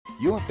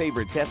Your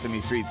favorite Sesame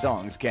Street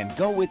songs can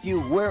go with you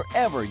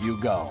wherever you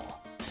go.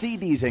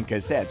 CDs and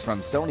cassettes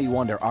from Sony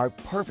Wonder are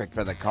perfect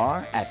for the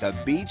car, at the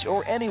beach,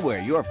 or anywhere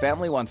your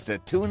family wants to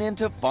tune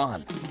into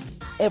fun.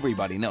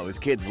 Everybody knows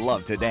kids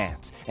love to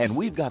dance, and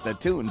we've got the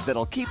tunes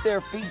that'll keep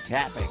their feet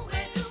tapping.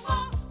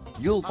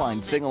 You'll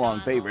find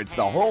sing-along favorites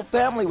the whole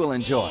family will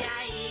enjoy.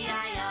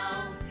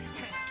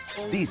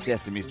 These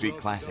Sesame Street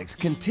classics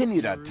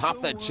continue to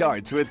top the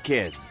charts with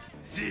kids.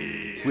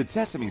 With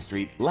Sesame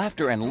Street,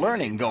 laughter and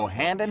learning go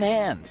hand in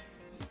hand.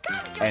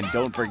 And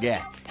don't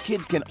forget,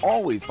 kids can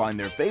always find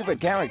their favorite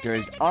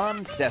characters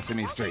on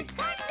Sesame Street.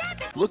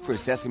 Look for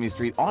Sesame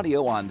Street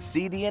audio on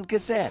CD and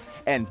cassette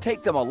and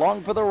take them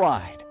along for the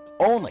ride.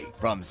 Only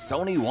from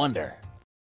Sony Wonder.